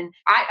face. And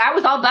I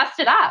was all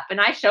busted up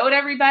and I showed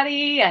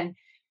everybody, and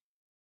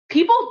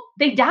people,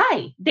 they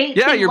die. They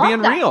you're love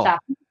being that real. stuff.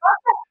 They love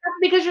that stuff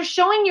because you're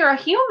showing you're a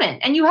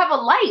human and you have a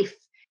life.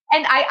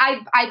 And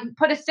I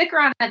put a sticker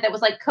on it that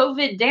was like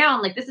COVID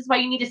down. Like, this is why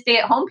you need to stay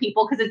at home,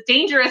 people, because it's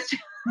dangerous to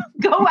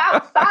go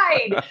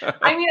outside.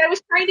 I mean, I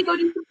was trying to go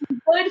do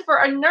something good for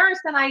a nurse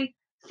and I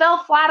fell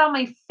flat on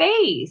my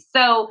face.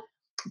 So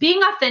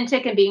being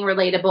authentic and being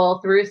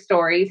relatable through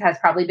stories has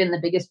probably been the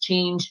biggest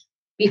change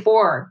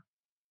before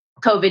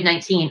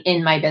COVID-19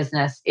 in my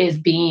business,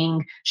 is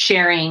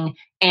sharing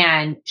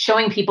and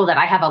showing people that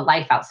I have a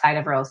life outside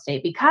of real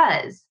estate.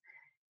 Because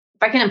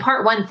if I can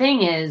impart one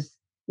thing, is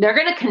they're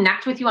going to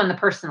connect with you on the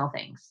personal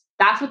things.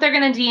 That's what they're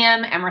going to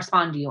DM and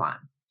respond to you on.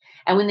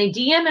 And when they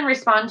DM and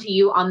respond to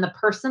you on the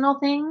personal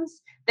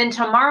things, then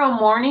tomorrow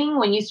morning,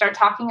 when you start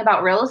talking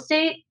about real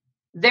estate,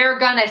 they're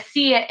going to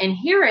see it and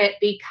hear it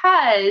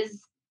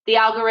because the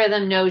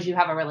algorithm knows you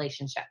have a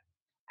relationship.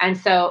 And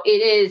so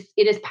it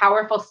is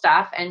powerful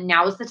stuff. And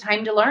now is the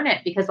time to learn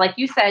it, because like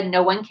you said,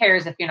 no one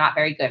cares if you're not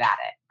very good at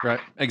it.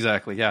 Right.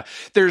 Exactly. Yeah.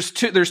 There's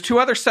two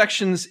other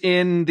sections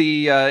in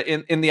the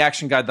in the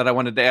action guide that I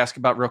wanted to ask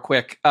about real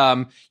quick.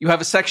 You have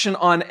a section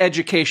on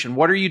education.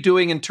 What are you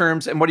doing in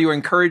terms, and what are you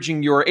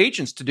encouraging your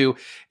agents to do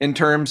in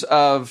terms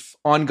of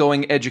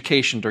ongoing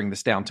education during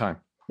this downtime?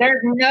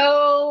 There's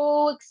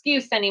no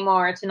excuse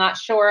anymore to not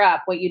shore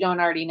up what you don't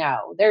already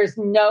know. There's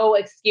no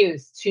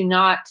excuse to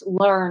not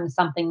learn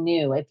something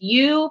new. If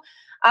you,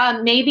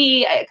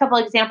 maybe a couple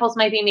examples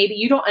might be, maybe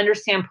you don't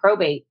understand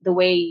probate the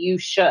way you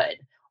should.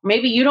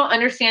 Maybe you don't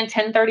understand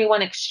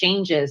 1031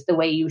 exchanges the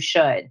way you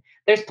should.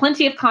 There's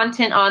plenty of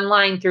content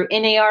online through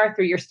NAR,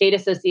 through your state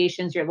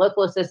associations, your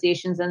local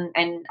associations, and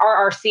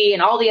RRC,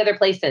 and all the other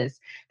places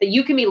that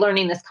you can be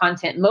learning this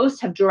content.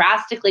 Most have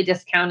drastically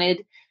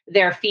discounted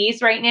their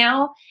fees right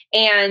now.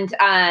 And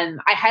I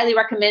highly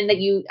recommend that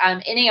you,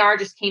 NAR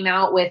just came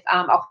out with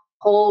a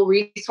whole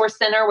resource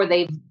center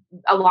where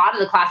a lot of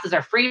the classes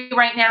are free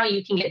right now.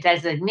 You can get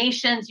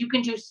designations. You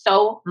can do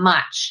so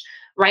much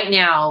right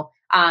now.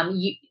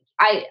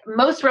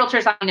 Most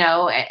realtors I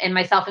know, and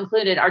myself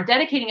included, are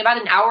dedicating about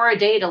an hour a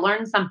day to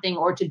learn something,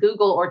 or to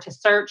Google, or to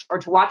search, or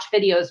to watch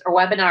videos or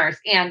webinars.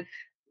 And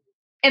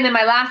then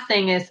my last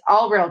thing is,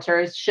 all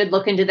realtors should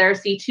look into their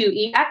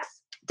C2EX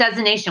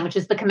designation, which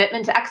is the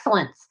commitment to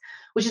excellence,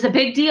 which is a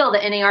big deal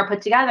that NAR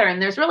put together.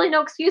 And there's really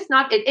no excuse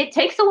not. It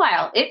takes a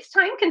while. It's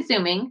time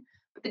consuming.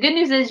 But the good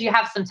news is you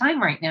have some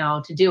time right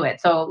now to do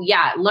it. So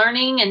yeah,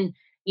 learning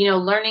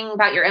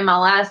about your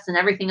MLS and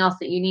everything else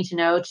that you need to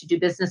know to do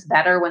business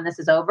better when this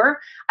is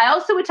over. I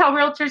also would tell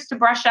realtors to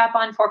brush up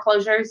on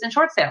foreclosures and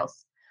short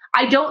sales.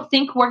 I don't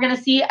think we're going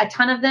to see a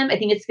ton of them. I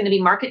think it's going to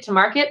be market to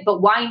market,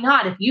 but why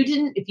not?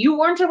 If you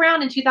weren't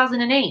around in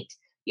 2008,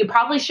 you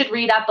probably should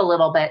read up a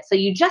little bit. So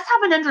you just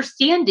have an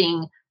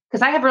understanding,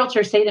 because I have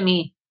realtors say to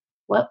me,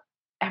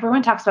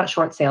 everyone talks about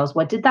short sales.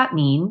 What did that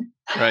mean?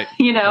 Right.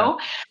 You know?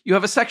 Right. You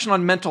have a section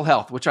on mental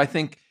health, which I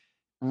think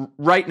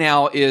right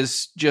now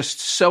is just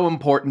so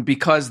important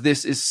because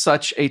this is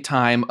such a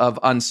time of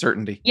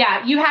uncertainty.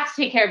 Yeah, you have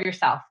to take care of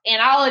yourself.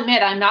 And I'll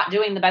admit I'm not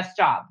doing the best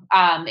job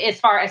as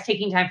far as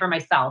taking time for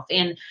myself.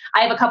 And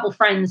I have a couple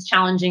friends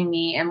challenging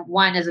me, and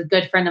one is a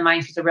good friend of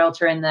mine. She's a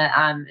realtor in the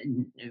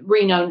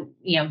Reno,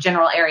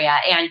 general area.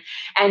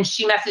 And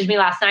she messaged me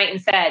last night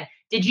and said,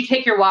 "Did you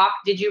take your walk?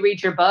 Did you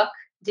read your book?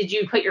 Did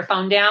you put your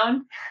phone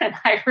down?" And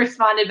I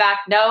responded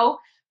back, no,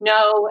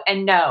 no,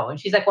 and no. And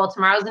she's like, "Well,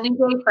 tomorrow's a new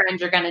day, friend.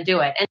 You're going to do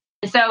it." And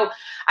so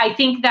I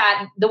think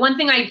that the one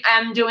thing I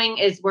am doing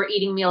is we're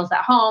eating meals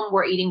at home.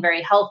 We're eating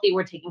very healthy.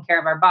 We're taking care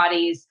of our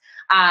bodies.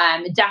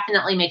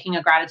 Definitely making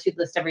a gratitude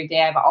list every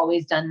day. I've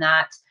always done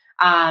that.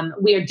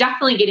 We are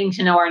definitely getting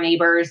to know our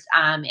neighbors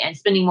and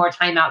spending more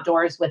time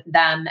outdoors with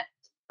them,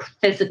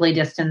 physically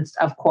distanced,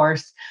 of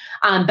course.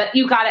 But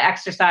you got to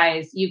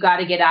exercise. You got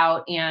to get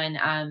out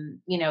and,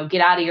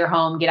 get out of your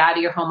home, get out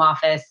of your home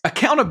office.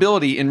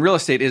 Accountability in real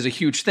estate is a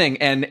huge thing.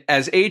 And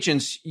as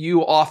agents,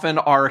 you often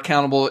are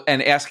accountable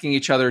and asking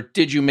each other,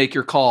 did you make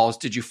your calls?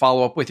 Did you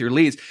follow up with your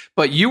leads?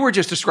 But you were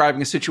just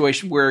describing a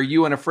situation where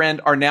you and a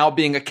friend are now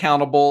being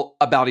accountable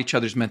about each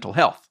other's mental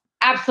health.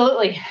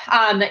 Absolutely.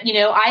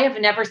 I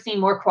have never seen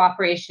more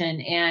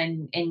cooperation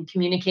and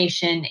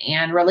communication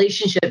and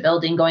relationship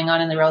building going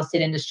on in the real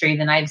estate industry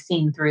than I've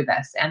seen through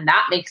this. And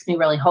that makes me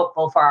really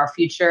hopeful for our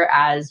future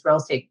as real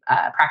estate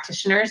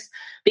practitioners,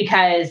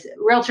 because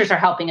realtors are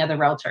helping other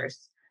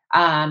realtors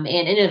and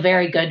in a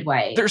very good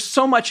way. There's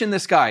so much in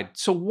this guide.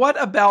 So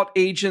what about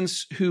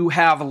agents who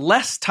have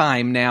less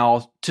time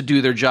now to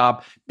do their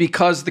job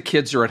because the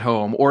kids are at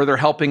home or they're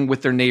helping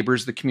with their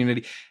neighbors, the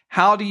community?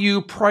 How do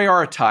you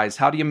prioritize?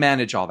 How do you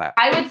manage all that?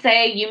 I would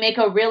say you make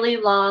a really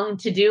long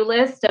to-do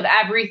list of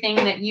everything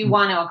that you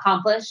want to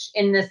accomplish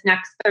in this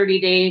next 30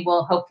 day.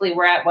 Well, hopefully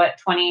we're at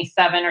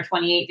 27 or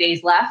 28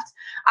 days left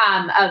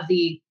of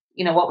the,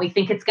 what we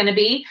think it's going to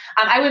be.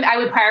 I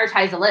would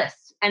prioritize a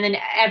list. And then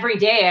every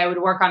day I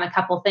would work on a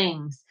couple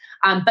things.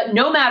 But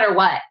no matter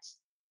what,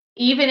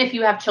 even if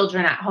you have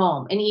children at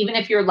home, and even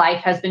if your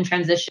life has been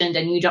transitioned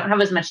and you don't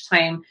have as much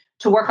time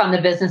to work on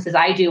the business as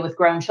I do with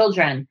grown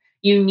children,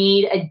 you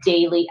need a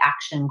daily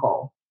action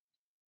goal.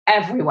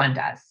 Everyone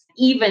does,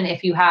 even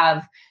if you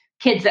have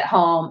kids at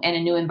home and a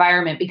new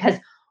environment, because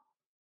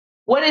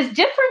what is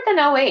different than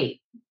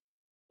 '08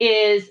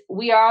 is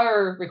we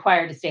are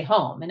required to stay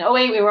home. In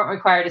 '08, we weren't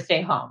required to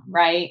stay home,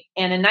 right?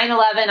 And in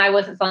 9/11, I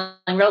wasn't selling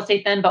real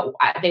estate then, but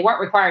they weren't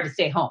required to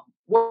stay home.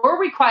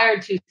 We're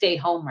required to stay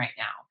home right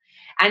now.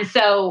 And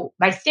so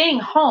by staying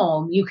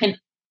home, you can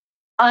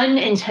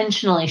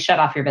unintentionally shut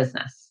off your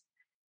business.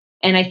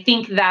 And I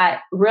think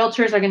that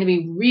realtors are going to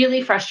be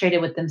really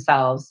frustrated with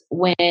themselves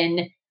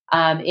when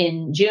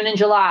in June and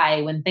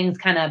July, when things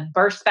kind of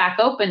burst back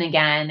open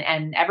again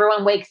and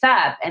everyone wakes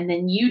up, and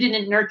then you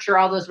didn't nurture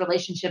all those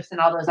relationships and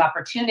all those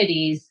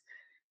opportunities,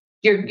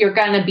 you're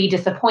going to be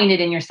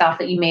disappointed in yourself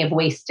that you may have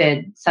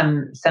wasted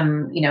some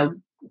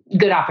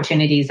good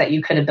opportunities that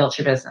you could have built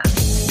your business.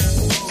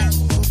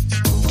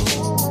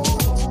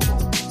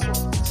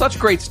 Such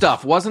great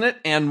stuff, wasn't it?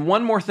 And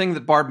one more thing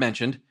that Barb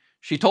mentioned.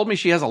 She told me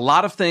she has a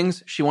lot of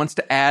things she wants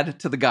to add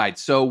to the guide,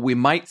 so we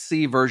might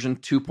see version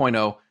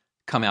 2.0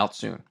 come out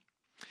soon.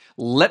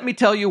 Let me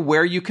tell you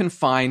where you can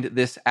find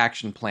this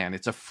action plan.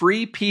 It's a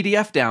free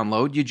PDF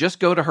download. You just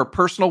go to her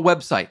personal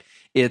website.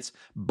 It's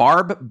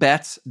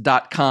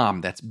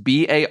barbbetts.com. That's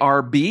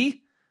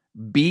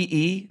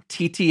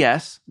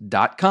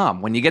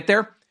BARBBETTS.com. When you get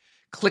there,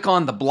 click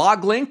on the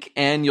blog link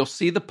and you'll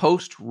see the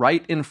post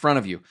right in front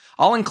of you.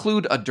 I'll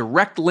include a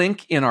direct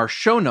link in our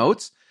show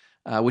notes,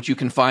 which you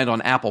can find on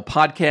Apple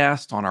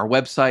Podcasts, on our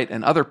website,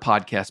 and other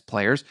podcast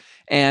players.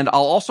 And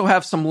I'll also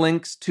have some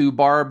links to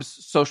Barb's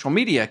social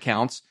media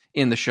accounts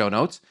in the show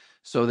notes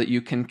so that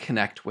you can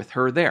connect with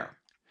her there.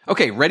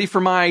 Okay, ready for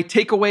my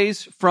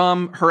takeaways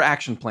from her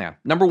action plan.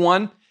 Number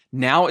 1,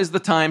 now is the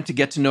time to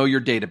get to know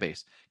your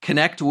database.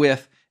 Connect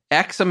with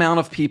X amount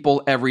of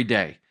people every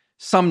day.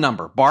 Some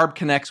number. Barb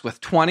connects with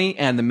 20,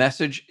 and the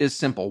message is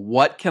simple.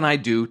 What can I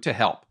do to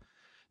help?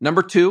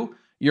 Number 2,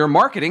 your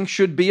marketing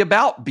should be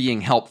about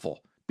being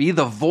helpful. Be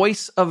the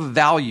voice of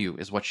value,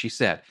 is what she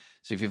said.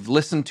 So if you've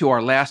listened to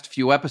our last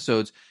few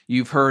episodes,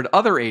 you've heard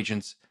other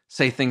agents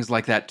say things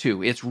like that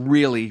too. It's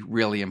really,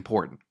 really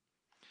important.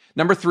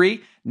 Number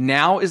 3,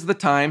 now is the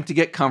time to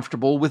get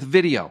comfortable with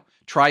video.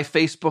 Try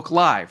Facebook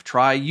Live,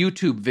 try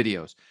YouTube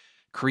videos.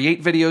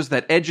 Create videos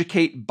that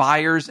educate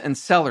buyers and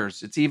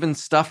sellers. It's even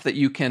stuff that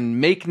you can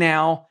make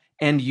now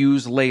and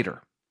use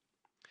later.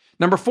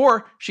 Number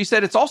 4, she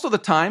said it's also the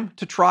time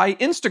to try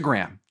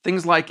Instagram,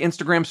 things like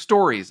Instagram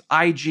Stories,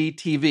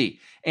 IGTV.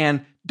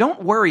 And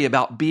don't worry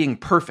about being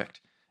perfect.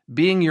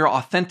 Being your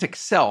authentic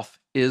self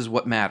is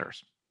what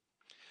matters.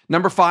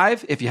 Number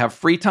 5, if you have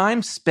free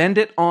time, spend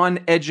it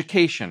on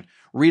education.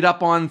 Read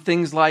up on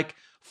things like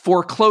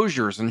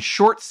foreclosures and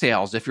short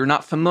sales if you're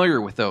not familiar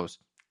with those,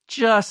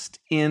 just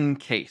in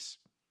case.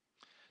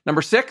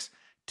 Number 6,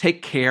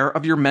 take care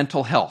of your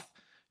mental health.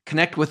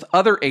 Connect with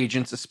other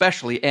agents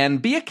especially,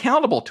 and be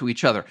accountable to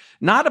each other.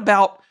 Not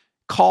about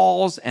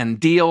calls and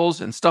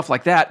deals and stuff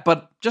like that,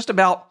 but just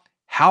about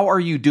how are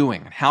you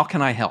doing and how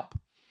can I help?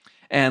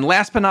 And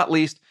last but not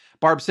least,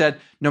 Barb said,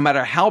 no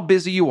matter how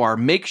busy you are,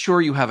 make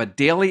sure you have a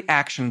daily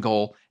action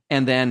goal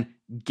and then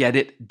get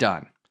it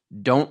done.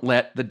 Don't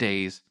let the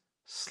days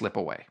slip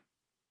away.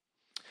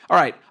 All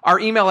right, our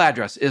email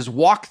address is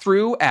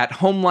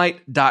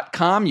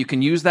walkthrough@homelight.com. You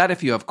can use that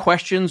if you have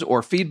questions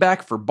or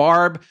feedback for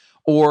Barb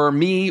or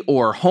me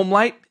or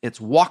Homelight. It's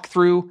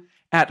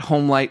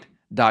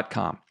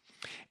walkthrough@homelight.com.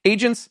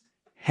 Agents,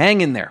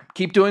 hang in there.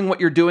 Keep doing what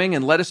you're doing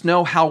and let us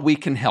know how we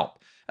can help.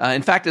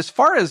 In fact, as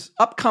far as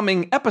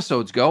upcoming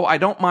episodes go, I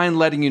don't mind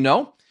letting you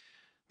know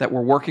that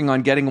we're working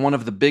on getting one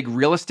of the big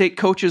real estate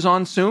coaches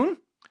on soon,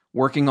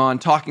 working on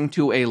talking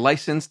to a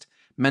licensed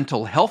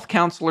mental health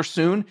counselor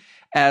soon,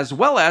 as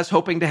well as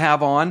hoping to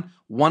have on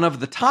one of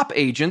the top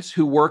agents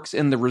who works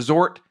in the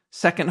resort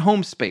second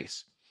home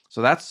space.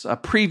 So that's a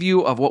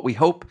preview of what we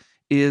hope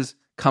is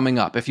coming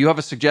up. If you have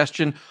a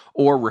suggestion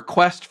or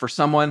request for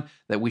someone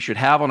that we should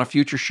have on a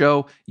future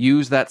show,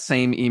 use that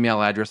same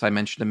email address I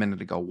mentioned a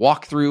minute ago,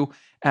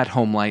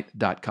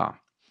 walkthrough@homelight.com.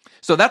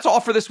 So that's all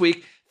for this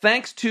week.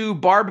 Thanks to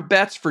Barb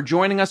Betts for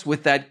joining us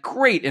with that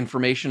great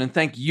information, and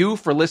thank you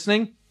for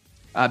listening.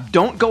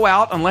 Don't go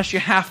out unless you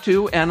have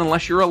to and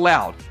unless you're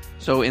allowed.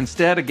 So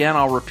instead, again,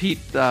 I'll repeat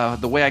the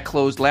way I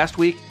closed last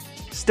week.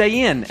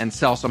 Stay in and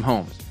sell some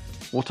homes.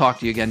 We'll talk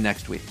to you again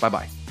next week.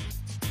 Bye-bye.